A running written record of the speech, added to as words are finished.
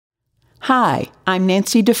Hi, I'm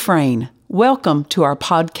Nancy Dufresne. Welcome to our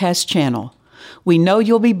podcast channel. We know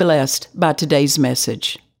you'll be blessed by today's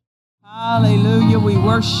message. Hallelujah. We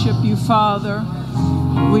worship you, Father.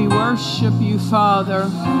 We worship you, Father.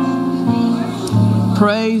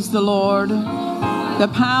 Praise the Lord.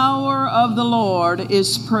 The power of the Lord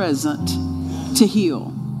is present to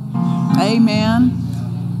heal.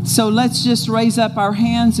 Amen. So let's just raise up our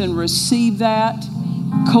hands and receive that.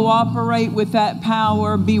 Cooperate with that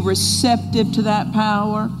power. Be receptive to that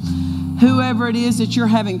power. Whoever it is that you're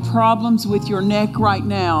having problems with your neck right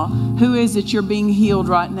now, who is it you're being healed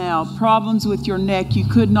right now? Problems with your neck. You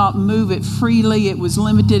could not move it freely. It was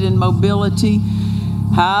limited in mobility.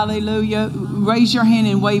 Hallelujah. Raise your hand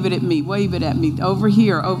and wave it at me. Wave it at me. Over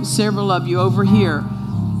here. Several of you over here.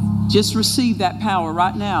 Just receive that power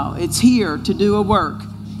right now. It's here to do a work.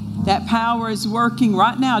 That power is working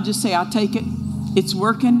right now. Just say, I'll take it. It's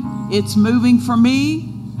working. It's moving for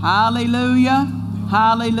me. Hallelujah.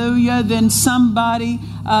 Hallelujah. Then somebody,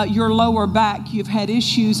 your lower back, you've had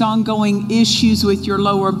ongoing issues with your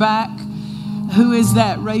lower back. Who is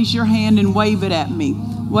that? Raise your hand and wave it at me.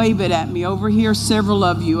 Wave it at me. Over here, several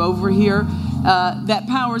of you over here. That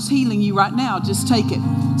power is healing you right now. Just take it.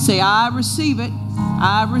 Say, I receive it.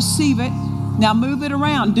 I receive it. Now move it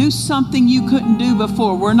around. Do something you couldn't do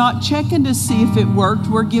before. We're not checking to see if it worked.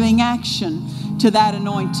 We're giving action to that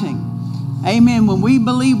anointing. Amen. When we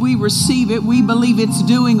believe we receive it, we believe it's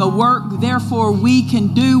doing a work. Therefore, we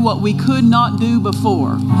can do what we could not do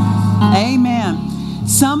before. Amen.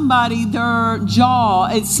 Somebody, their jaw,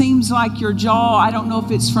 it seems like your jaw, I don't know if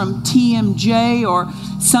it's from TMJ or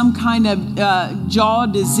some kind of jaw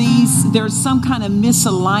disease. There's some kind of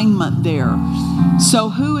misalignment there. So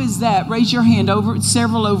who is that? Raise your hand.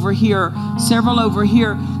 Several over here. Several over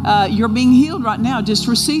here. You're being healed right now. Just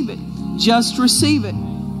receive it. Just receive it.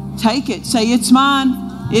 Take it. Say, it's mine.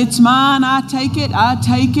 It's mine. I take it. I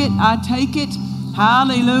take it. I take it.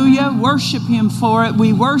 Hallelujah. Worship Him for it.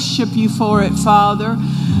 We worship you for it, Father.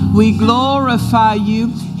 We glorify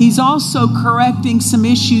you. He's also correcting some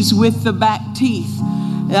issues with the back teeth.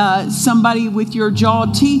 Somebody with your jaw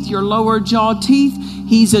teeth, your lower jaw teeth,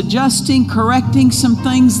 He's adjusting, correcting some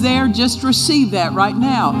things there. Just receive that right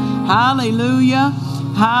now. Hallelujah.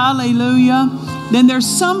 Hallelujah. Then there's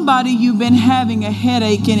somebody, you've been having a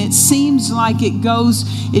headache and it seems like it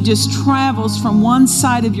just travels from one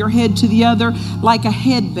side of your head to the other like a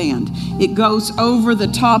headband. It goes over the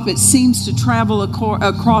top. It seems to travel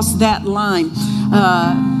across that line.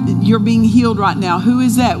 You're being healed right now. Who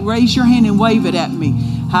is that? Raise your hand and wave it at me.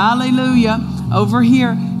 Hallelujah. Over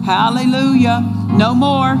here. Hallelujah. No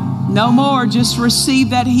more. No more. Just receive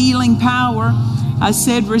that healing power. I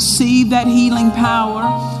said receive that healing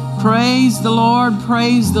power. Praise the Lord.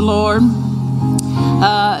 Praise the Lord.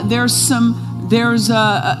 There's some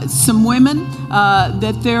women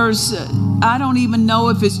I don't even know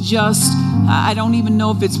if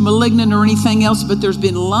it's malignant or anything else, but there's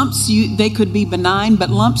been lumps. They could be benign,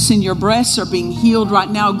 but lumps in your breasts are being healed right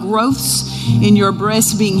now. Growths in your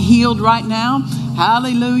breasts being healed right now.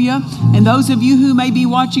 Hallelujah. And those of you who may be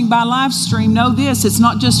watching by live stream, know this. It's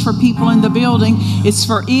not just for people in the building. It's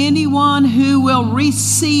for anyone who will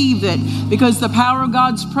receive it, because the power of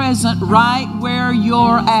God's present right where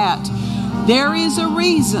you're at. There is a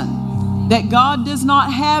reason that God does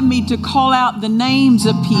not have me to call out the names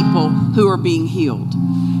of people who are being healed.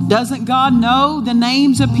 Doesn't God know the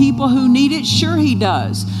names of people who need it? Sure He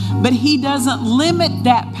does. But He doesn't limit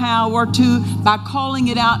that power by calling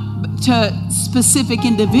it out to specific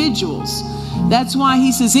individuals. That's why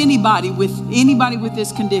He says anybody with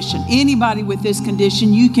this condition,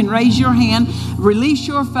 you can raise your hand, release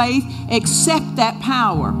your faith, accept that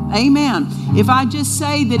power. Amen. If I just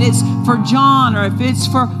say that it's for John, or if it's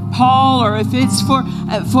for Paul, or if it's for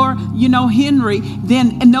Henry,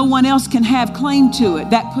 then no one else can have claim to it.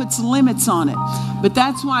 That puts limits on it. But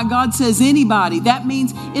that's why God says anybody. That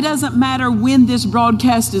means it doesn't matter when this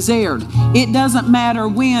broadcast is aired. It doesn't matter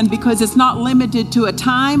when, because it's not limited to a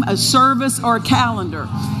time, a service, or a calendar.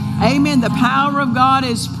 Amen. The power of God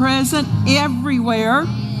is present everywhere.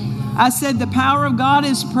 I said the power of God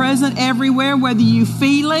is present everywhere, whether you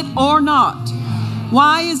feel it or not.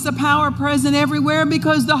 Why is the power present everywhere?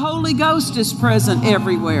 Because the Holy Ghost is present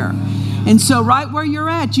everywhere. And so right where you're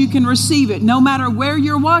at, you can receive it. No matter where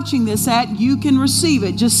you're watching this at, you can receive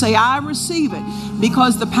it. Just say, I receive it.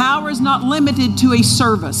 Because the power is not limited to a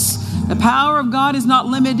service. The power of God is not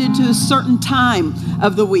limited to a certain time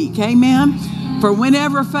of the week. Amen. For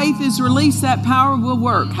whenever faith is released, that power will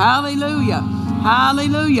work. Hallelujah.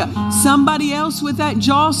 Hallelujah. Somebody else with that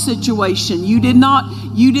jaw situation. You did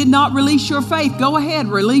not release your faith. Go ahead,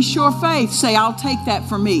 release your faith. Say, I'll take that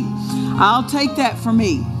for me. I'll take that for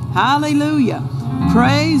me. Hallelujah.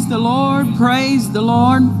 Praise the Lord. Praise the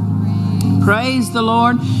Lord. Praise the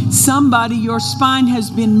Lord. Somebody, your spine has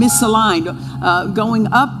been misaligned.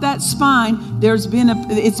 Going up that spine,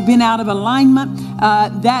 it's been out of alignment.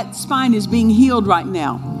 That spine is being healed right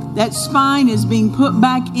now. That spine is being put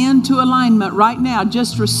back into alignment right now.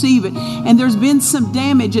 Just receive it. And there's been some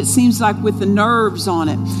damage, it seems like, with the nerves on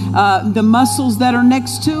it. The muscles that are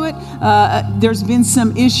next to it, there's been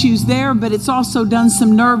some issues there, but it's also done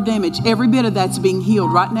some nerve damage. Every bit of that's being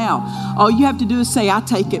healed right now. All you have to do is say, I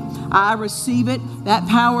take it. I receive it. That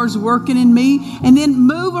power's working in me. And then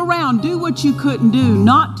move around. Do what you couldn't do.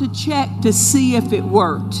 Not to check to see if it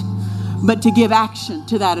worked, but to give action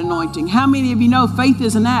to that anointing. How many of you know faith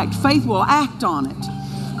is an act? Faith will act on it.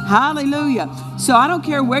 Hallelujah. So I don't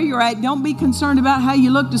care where you're at. Don't be concerned about how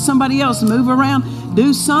you look to somebody else. Move around.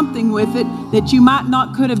 Do something with it that you might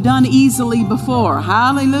not could have done easily before.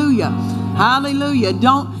 Hallelujah. Hallelujah.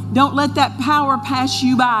 Don't let that power pass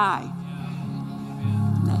you by.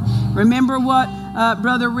 Remember what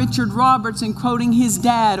Brother Richard Roberts, in quoting his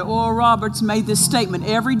dad, Oral Roberts, made this statement: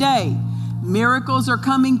 every day, miracles are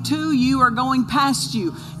coming to you or going past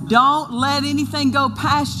you. Don't let anything go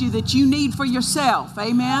past you that you need for yourself.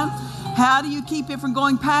 Amen. How do you keep it from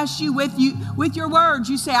going past you? With your words.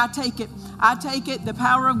 You say, I take it. I take it. The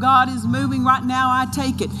power of God is moving right now. I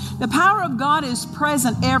take it. The power of God is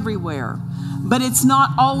present everywhere, but it's not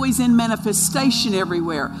always in manifestation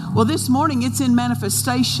everywhere. Well, this morning it's in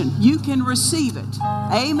manifestation. You can receive it.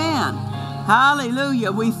 Amen.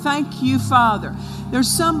 Hallelujah. We thank you, Father. There's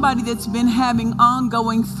somebody that's been having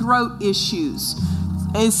ongoing throat issues.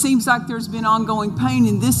 It seems like there's been ongoing pain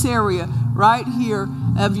in this area right here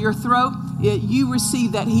of your throat. You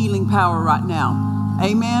receive that healing power right now.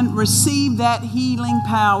 Amen. Receive that healing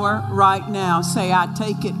power right now. Say, I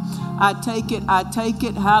take it. I take it. I take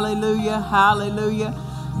it. Hallelujah. Hallelujah.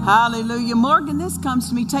 Hallelujah. Morgan, this comes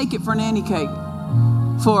to me. Take it for Nanny Cake.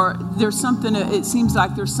 For there's something, it seems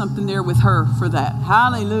like there's something there with her for that.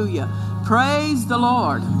 Hallelujah. Praise the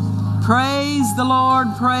Lord. Praise the Lord.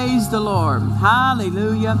 Praise the Lord.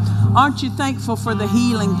 Hallelujah. Aren't you thankful for the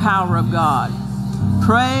healing power of God?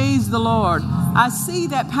 Praise the Lord. I see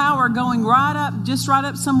that power going just right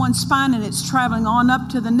up someone's spine, and it's traveling on up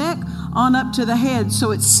to the neck, on up to the head.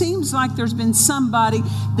 So it seems like there's been somebody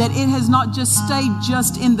that it has not just stayed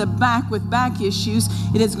just in the back with back issues.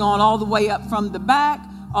 It has gone all the way up from the back,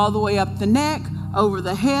 all the way up the neck, over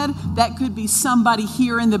the head. That could be somebody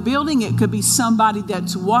here in the building. It could be somebody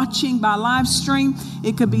that's watching by live stream.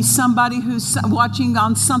 It could be somebody who's watching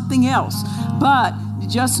on something else. But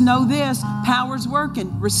just know this, power's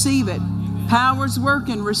working. Receive it. Power's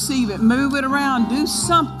working. Receive it. Move it around. Do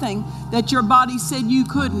something that your body said you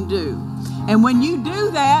couldn't do. And when you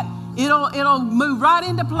do that, it'll move right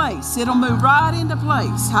into place. It'll move right into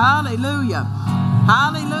place. Hallelujah.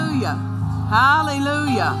 Hallelujah.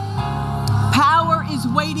 Hallelujah. Power is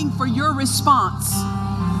waiting for your response.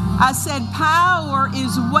 I said power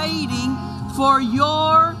is waiting for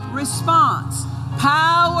your response.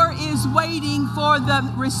 Power is waiting for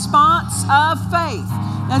the response of faith.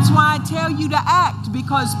 That's why I tell you to act,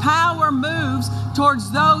 because power moves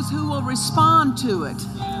towards those who will respond to it.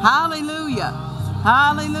 Hallelujah.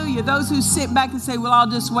 Hallelujah. Those who sit back and say, well, I'll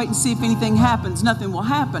just wait and see if anything happens. Nothing will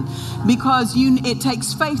happen, because it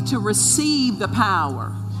takes faith to receive the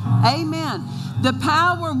power. Amen. The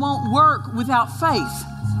power won't work without faith.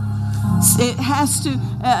 It has to,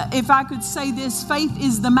 if I could say this, faith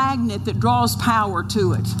is the magnet that draws power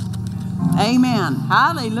to it. Amen.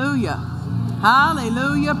 Hallelujah.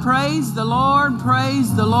 Hallelujah. Praise the Lord.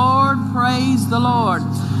 Praise the Lord. Praise the Lord.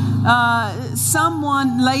 Some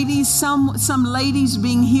ladies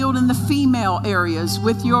being healed in the female areas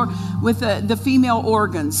with the female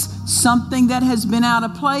organs. Something that has been out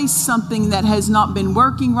of place, something that has not been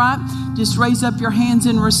working right. Just raise up your hands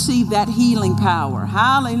and receive that healing power.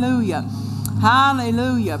 Hallelujah.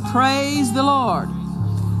 Hallelujah. Praise the Lord.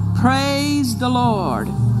 Praise the Lord.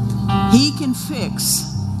 He can fix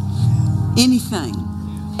anything,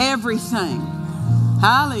 everything.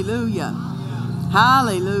 Hallelujah.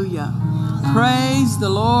 Hallelujah. Praise the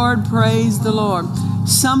Lord. Praise the Lord.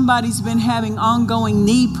 Somebody's been having ongoing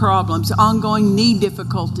knee problems, ongoing knee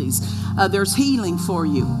difficulties. There's healing for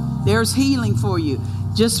you. There's healing for you.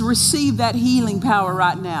 Just receive that healing power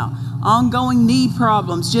right now. Ongoing knee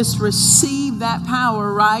problems, just receive that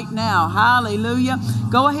power right now. Hallelujah.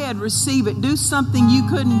 Go ahead, receive it. Do something you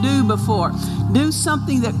couldn't do before. Do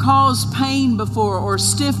something that caused pain before or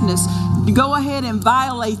stiffness. go ahead and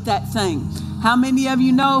violate that thing. How many of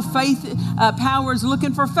you know faith, power is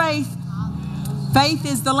looking for faith? Faith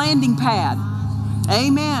is the landing pad.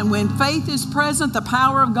 Amen. When faith is present, the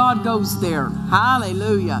power of God goes there.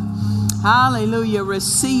 Hallelujah. Hallelujah.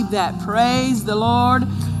 Receive that. Praise the Lord.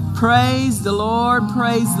 Praise the Lord.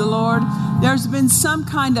 Praise the Lord. There's been some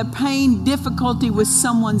kind of pain, difficulty with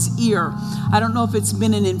someone's ear. I don't know if it's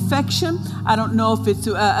been an infection. I don't know if it's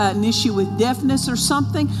an issue with deafness or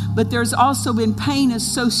something, but there's also been pain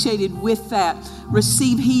associated with that.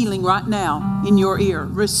 Receive healing right now in your ear.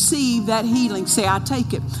 Receive that healing. Say, I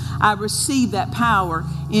take it. I receive that power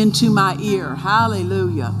into my ear.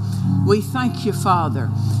 Hallelujah. We thank you, Father.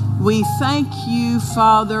 We thank you,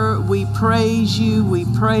 Father. We praise you. We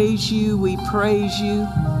praise you. We praise you.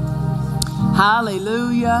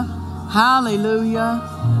 Hallelujah.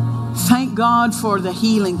 Hallelujah. Thank God for the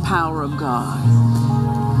healing power of God.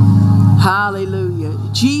 Hallelujah.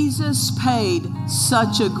 Jesus paid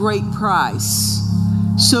such a great price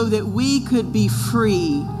so that we could be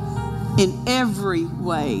free in every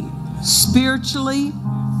way, spiritually,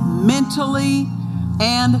 mentally,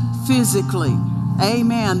 and physically.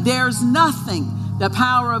 Amen. There's nothing the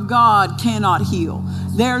power of God cannot heal.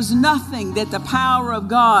 There's nothing that the power of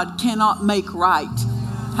God cannot make right.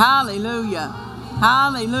 Hallelujah.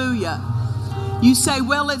 Hallelujah. You say,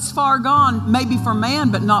 well, it's far gone, maybe for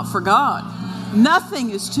man, but not for God.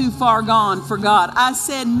 Nothing is too far gone for God. I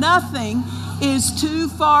said nothing is too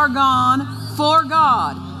far gone for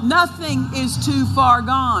God. Nothing is too far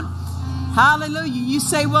gone. Hallelujah. You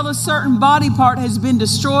say, well, a certain body part has been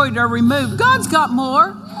destroyed or removed. God's got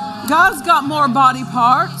more. God's got more body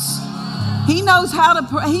parts. He knows how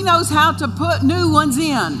to put new ones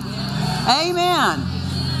in. Amen.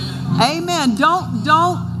 Amen.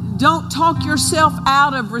 Don't talk yourself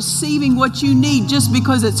out of receiving what you need just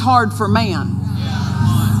because it's hard for man.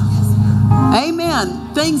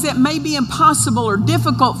 Amen. Things that may be impossible or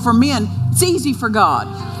difficult for men, it's easy for God.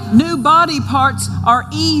 New body parts are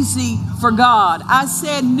easy for God. I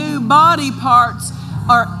said new body parts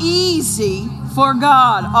are easy for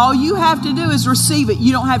God. All you have to do is receive it.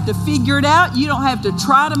 You don't have to figure it out. You don't have to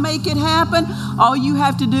try to make it happen. All you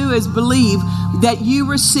have to do is believe that you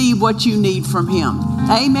receive what you need from Him.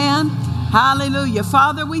 Amen. Hallelujah.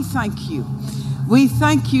 Father, we thank you. We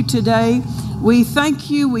thank you today. We thank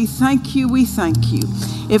you. We thank you. We thank you.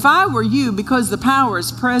 If I were you, because the power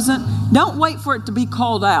is present, don't wait for it to be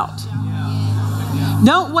called out.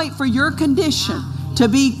 Don't wait for your condition to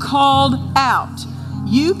be called out.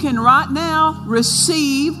 You can right now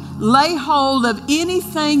receive, lay hold of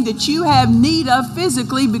anything that you have need of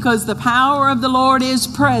physically because the power of the Lord is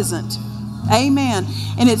present. Amen.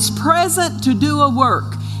 And it's present to do a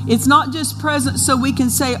work. It's not just present so we can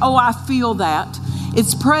say, oh, I feel that.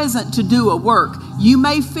 It's present to do a work. You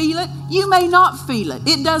may feel it. You may not feel it.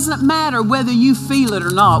 It doesn't matter whether you feel it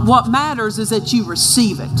or not. What matters is that you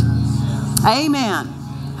receive it. Amen.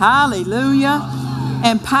 Hallelujah.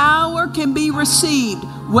 And power can be received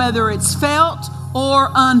whether it's felt or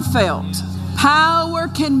unfelt. Power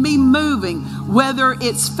can be moving whether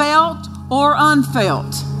it's felt or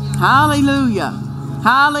unfelt. Hallelujah.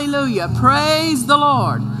 Hallelujah. Praise the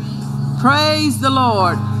Lord. Praise the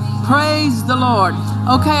Lord. Praise the Lord.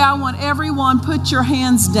 Okay, I want everyone, put your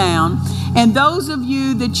hands down. And those of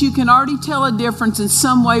you that you can already tell a difference in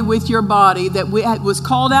some way with your body that was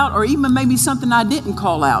called out, or even maybe something I didn't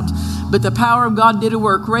call out, but the power of God did a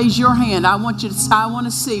work. Raise your hand. I want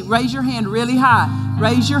to see. Raise your hand really high.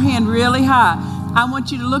 Raise your hand really high. I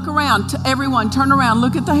want you to look around. Everyone, turn around.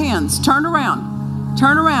 Look at the hands. Turn around.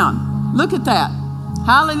 Turn around. Look at that.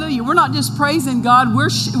 Hallelujah. We're not just praising God.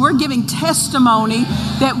 We're giving testimony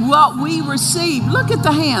that what we receive. Look at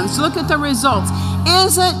the hands. Look at the results.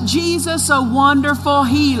 Isn't Jesus a wonderful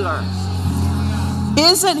healer?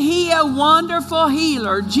 Isn't He a wonderful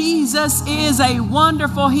healer? Jesus is a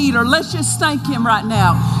wonderful healer. Let's just thank Him right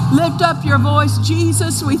now. Lift up your voice.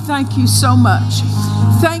 Jesus, we thank you so much.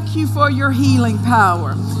 Thank you for your healing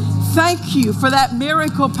power. Thank you for that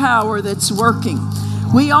miracle power that's working.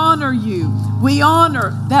 We honor you. We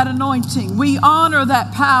honor that anointing. We honor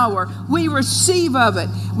that power. We receive of it.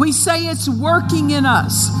 We say it's working in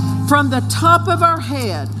us from the top of our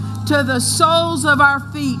head to the soles of our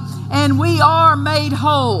feet, and we are made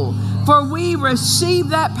whole. For we receive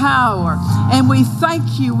that power, and we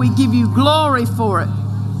thank you. We give you glory for it.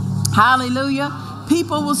 Hallelujah.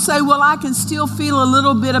 People will say, well, I can still feel a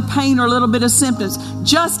little bit of pain or a little bit of symptoms.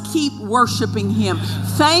 Just keep worshiping Him,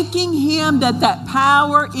 thanking Him that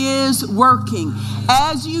power is working.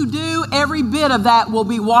 As you do, every bit of that will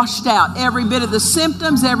be washed out. Every bit of the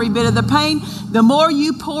symptoms, every bit of the pain. The more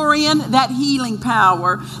you pour in that healing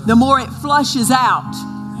power, the more it flushes out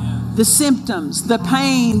the symptoms, the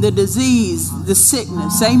pain, the disease, the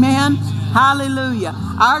sickness. Amen? Hallelujah.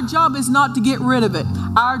 Our job is not to get rid of it.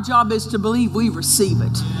 Our job is to believe we receive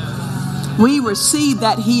it. We receive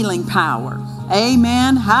that healing power.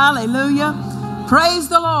 Amen. Hallelujah. Praise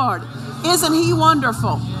the Lord. Isn't He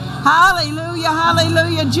wonderful? Hallelujah.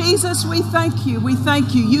 Hallelujah. Jesus, we thank you. We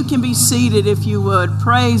thank you. You can be seated if you would.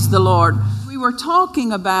 Praise the Lord. We were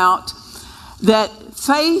talking about that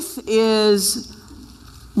faith is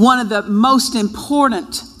one of the most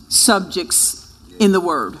important subjects in the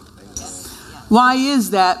Word. Why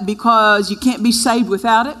is that? Because you can't be saved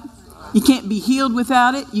without it. You can't be healed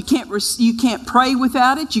without it. You can't pray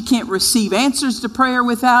without it. You can't receive answers to prayer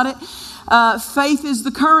without it. Faith is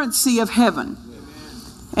the currency of heaven.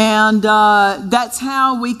 And that's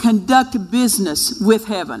how we conduct business with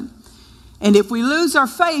heaven. And if we lose our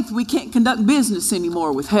faith, we can't conduct business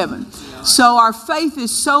anymore with heaven. So our faith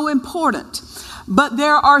is so important. But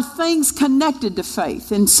there are things connected to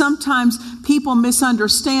faith. And sometimes people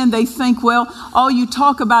misunderstand. They think, well, all you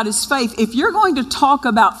talk about is faith. If you're going to talk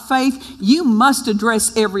about faith, you must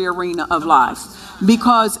address every arena of life.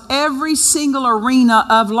 Because every single arena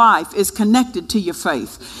of life is connected to your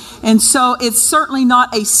faith. And so it's certainly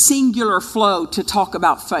not a singular flow to talk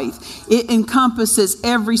about faith. It encompasses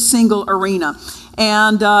every single arena.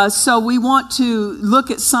 And so we want to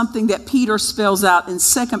look at something that Peter spells out in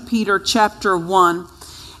 2 Peter chapter 1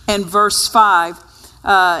 and verse 5.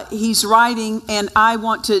 He's writing, and I'm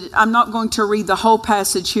not going to read the whole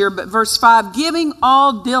passage here, but verse 5, giving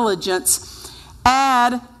all diligence,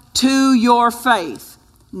 add to your faith.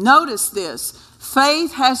 Notice this.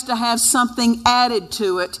 Faith has to have something added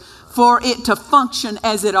to it for it to function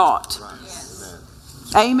as it ought.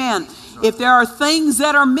 Amen. If there are things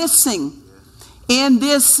that are missing in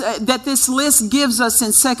this, that this list gives us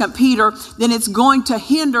in 2 Peter, then it's going to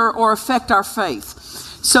hinder or affect our faith.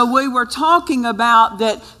 So we were talking about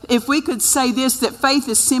that if we could say this, that faith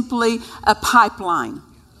is simply a pipeline.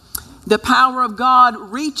 The power of God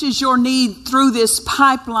reaches your need through this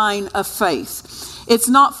pipeline of faith. It's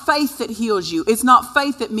not faith that heals you. It's not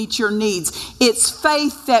faith that meets your needs. It's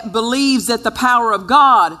faith that believes that the power of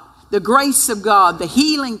God, the grace of God, the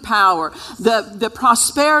healing power, the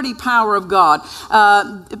prosperity power of God.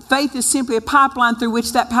 Faith is simply a pipeline through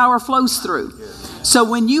which that power flows through. So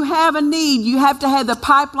when you have a need, you have to have the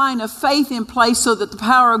pipeline of faith in place so that the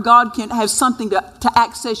power of God can have something to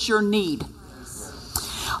access your need.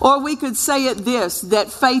 Or we could say it this, that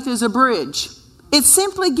faith is a bridge. It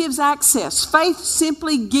simply gives access. Faith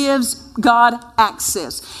simply gives God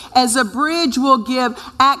access. As a bridge will give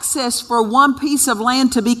access for one piece of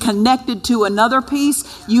land to be connected to another piece,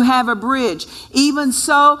 you have a bridge. Even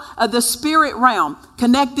so, the spirit realm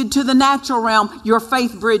connected to the natural realm, your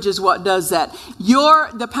faith bridge is what does that.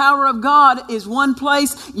 The power of God is one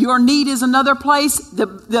place, your need is another place.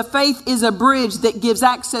 The faith is a bridge that gives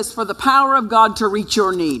access for the power of God to reach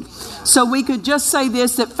your need. So we could just say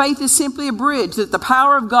this, that faith is simply a bridge, that the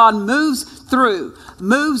power of God moves through,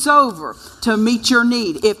 moves over to meet your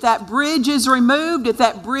need. If that bridge is removed, if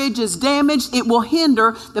that bridge is damaged, it will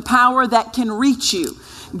hinder the power that can reach you.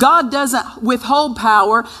 God doesn't withhold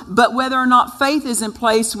power, but whether or not faith is in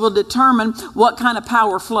place will determine what kind of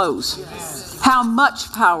power flows. Yes. How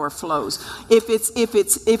much power flows. If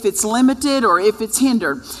it's limited or if it's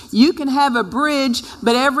hindered. You can have a bridge,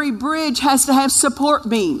 but every bridge has to have support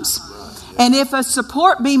beams. And if a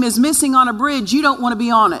support beam is missing on a bridge, you don't want to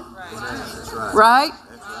be on it. Right?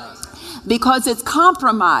 Because it's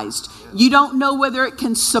compromised. You don't know whether it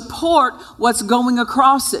can support what's going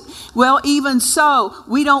across it. Well, even so,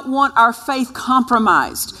 we don't want our faith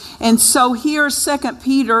compromised. And so here, 2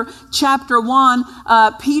 Peter chapter 1,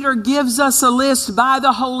 Peter gives us a list by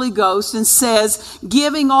the Holy Ghost and says,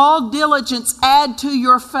 giving all diligence, add to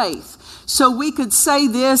your faith. So we could say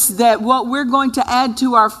this, that what we're going to add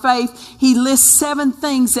to our faith, he lists 7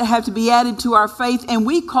 things that have to be added to our faith, and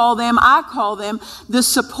I call them the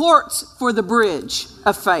supports for the bridge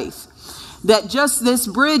of faith. That just this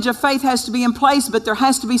bridge of faith has to be in place, but there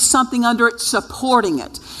has to be something under it supporting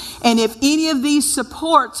it. And if any of these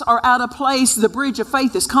supports are out of place, the bridge of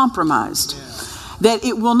faith is compromised. That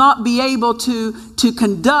it will not be able to to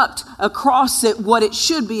conduct across it what it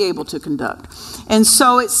should be able to conduct. And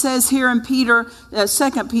so it says here in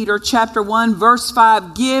 2 Peter chapter 1, verse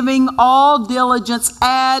 5, giving all diligence,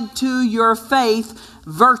 add to your faith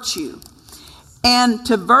virtue, and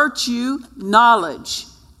to virtue knowledge,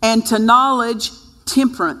 and to knowledge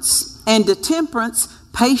temperance, and to temperance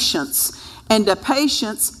patience, and to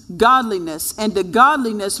patience godliness, and to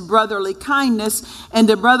godliness brotherly kindness, and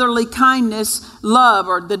to brotherly kindness love,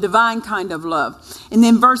 or the divine kind of love. And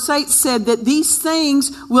then verse 8 said that these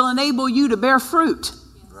things will enable you to bear fruit.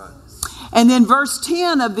 Right. And then verse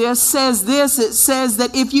 10 of this says this, it says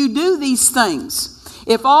that if you do these things,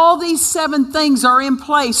 if all these 7 things are in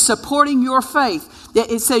place supporting your faith,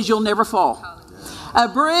 that it says you'll never fall. A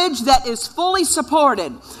bridge that is fully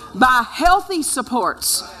supported by healthy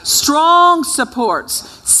supports, strong supports,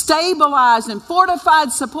 stabilized and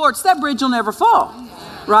fortified supports, that bridge will never fall,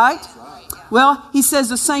 right? Well, he says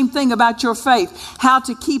the same thing about your faith, how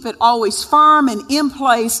to keep it always firm and in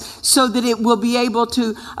place so that it will be able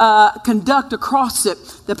to conduct across it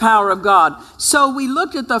the power of God. So we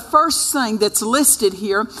looked at the first thing that's listed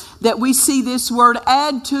here, that we see this word,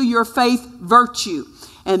 add to your faith virtue.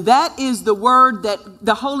 And that is the word that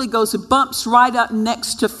the Holy Ghost bumps right up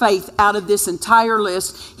next to faith out of this entire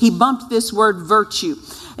list. He bumped this word virtue.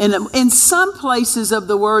 And in some places of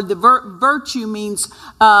the word, the virtue means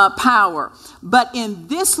power. But in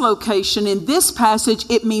this location, in this passage,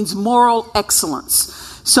 it means moral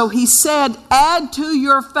excellence. So he said, add to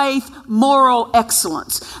your faith moral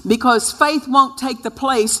excellence, because faith won't take the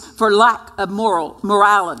place for lack of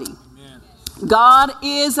morality. God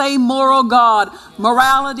is a moral God.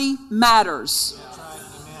 Morality matters.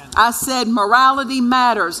 I said morality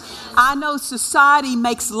matters. I know society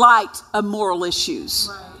makes light of moral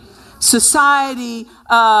issues. Society,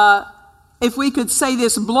 if we could say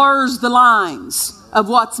this, blurs the lines of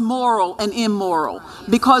what's moral and immoral,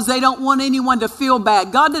 because they don't want anyone to feel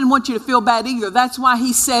bad. God didn't want you to feel bad either. That's why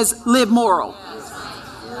he says live moral.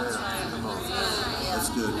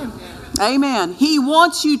 Amen. He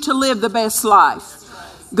wants you to live the best life.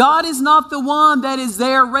 God is not the one that is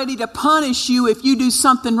there ready to punish you if you do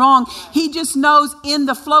something wrong. He just knows in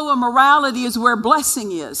the flow of morality is where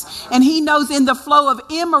blessing is. And he knows in the flow of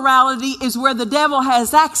immorality is where the devil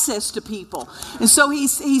has access to people. And so he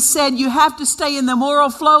said you have to stay in the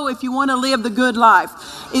moral flow if you want to live the good life.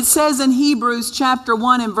 It says in Hebrews chapter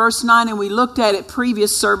 1 and verse 9, and we looked at it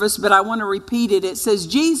previous service, but I want to repeat it. It says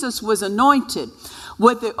Jesus was anointed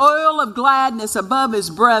with the oil of gladness above his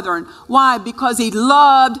brethren. Why? Because he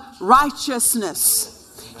loved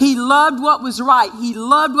righteousness. He loved what was right. He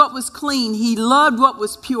loved what was clean. He loved what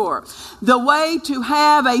was pure. The way to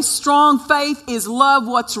have a strong faith is love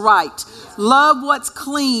what's right. Love what's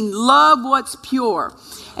clean. Love what's pure.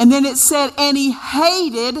 And then it said, and he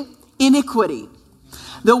hated iniquity.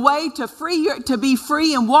 The way to be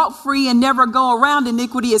free and walk free and never go around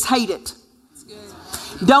iniquity is hate it.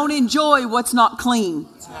 Don't enjoy what's not clean.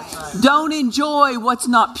 Don't enjoy what's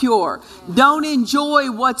not pure. Don't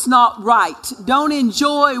enjoy what's not right. Don't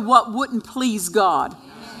enjoy what wouldn't please God.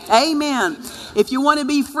 Amen. If you want to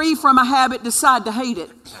be free from a habit, decide to hate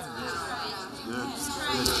it.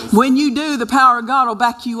 When you do, the power of God will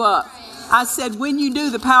back you up. I said, when you do,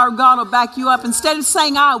 the power of God will back you up. Instead of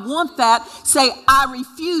saying, I want that, say, I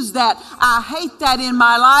refuse that. I hate that in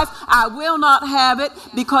my life. I will not have it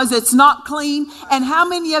because it's not clean. And how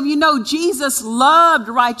many of you know Jesus loved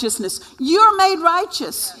righteousness? You're made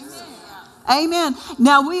righteous. Amen.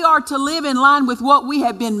 Now we are to live in line with what we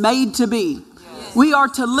have been made to be. We are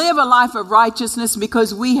to live a life of righteousness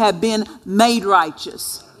because we have been made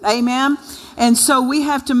righteous. Amen. And so we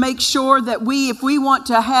have to make sure that if we want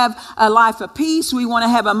to have a life of peace, we want to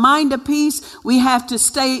have a mind of peace, we have to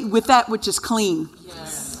stay with that which is clean.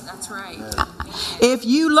 Yes, that's right. If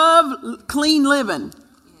you love clean living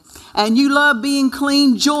and you love being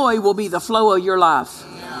clean, joy will be the flow of your life.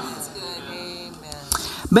 That's good. Amen.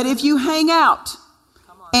 But if you hang out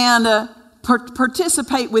and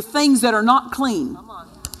participate with things that are not clean,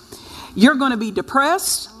 you're going to be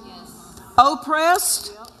depressed,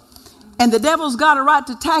 oppressed, and the devil's got a right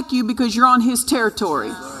to attack you because you're on his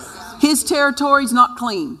territory. His territory is not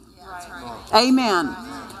clean. Amen.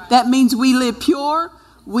 That means we live pure.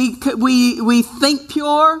 We think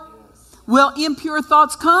pure. Will impure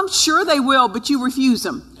thoughts come? Sure they will, but you refuse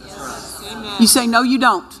them. You say, no, you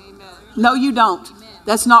don't. No, you don't.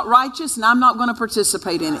 That's not righteous, and I'm not going to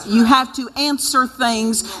participate in it. You have to answer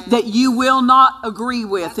things that you will not agree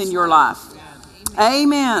with in your life.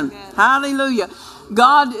 Amen. Hallelujah.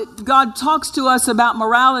 God talks to us about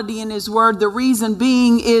morality in his word. The reason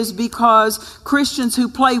being is because Christians who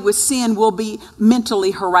play with sin will be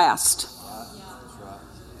mentally harassed.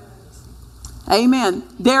 Amen.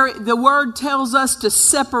 The word tells us to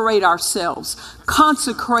separate ourselves,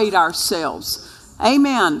 consecrate ourselves.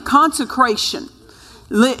 Amen. Consecration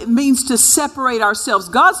means to separate ourselves.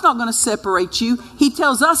 God's not going to separate you. He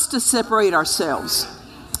tells us to separate ourselves.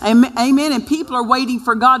 Amen. And people are waiting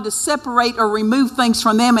for God to separate or remove things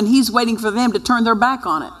from them, and He's waiting for them to turn their back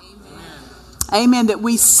on it. Amen. That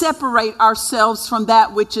we separate ourselves from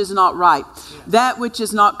that which is not right, that which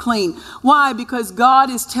is not clean. Why? Because God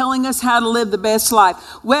is telling us how to live the best life.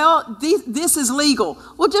 Well, this is legal.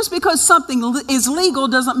 Well, just because something is legal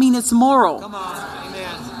doesn't mean it's moral. Come on.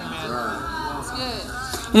 Amen. That's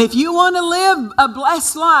good. And if you want to live a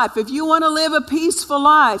blessed life, if you want to live a peaceful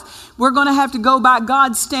life, we're going to have to go by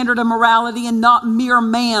God's standard of morality and not mere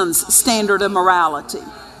man's standard of morality.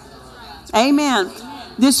 Amen.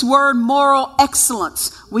 This word moral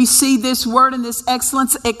excellence, we see this word in this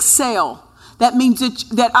excellence, excel. That means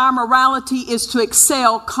that our morality is to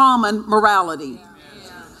excel common morality.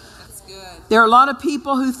 That's good. There are a lot of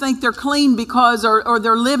people who think they're clean because, or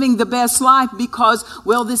they're living the best life because,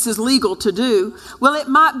 well, this is legal to do. Well, it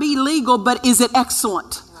might be legal, but is it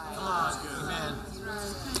excellent?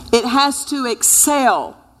 It has to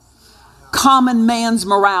excel common man's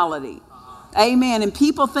morality. Amen. And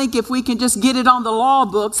people think if we can just get it on the law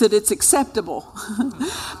books that it's acceptable.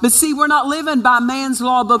 But see, we're not living by man's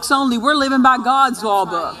law books only. We're living by God's law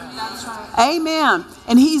book. That's right. Amen.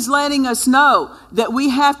 And He's letting us know that we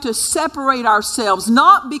have to separate ourselves,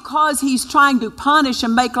 not because He's trying to punish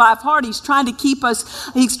and make life hard. He's trying to keep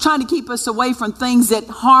us away from things that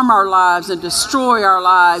harm our lives and destroy our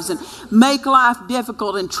lives and make life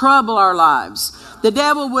difficult and trouble our lives. The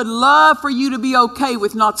devil would love for you to be okay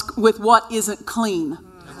with what isn't clean.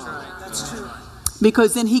 That's right. That's true.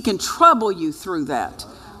 Because then he can trouble you through that.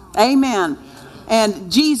 Amen.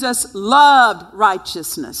 And Jesus loved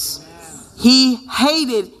righteousness. He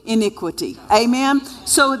hated iniquity. Amen.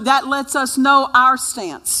 So that lets us know our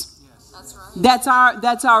stance. That's right.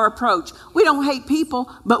 That's our approach. We don't hate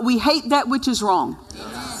people, but we hate that which is wrong.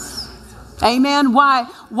 Amen.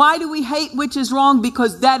 Why do we hate which is wrong?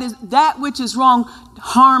 Because that which is wrong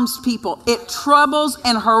harms people. It troubles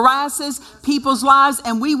and harasses people's lives,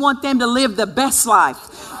 and we want them to live the best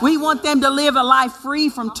life. We want them to live a life free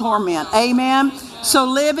from torment. Amen. So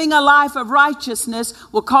living a life of righteousness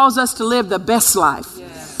will cause us to live the best life.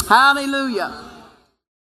 Hallelujah.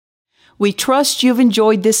 We trust you've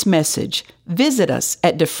enjoyed this message. Visit us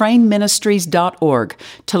at DufresneMinistries.org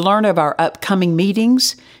to learn of our upcoming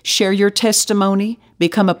meetings, share your testimony,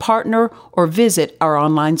 become a partner, or visit our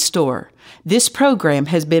online store. This program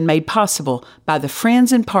has been made possible by the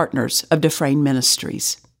friends and partners of Dufresne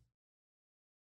Ministries.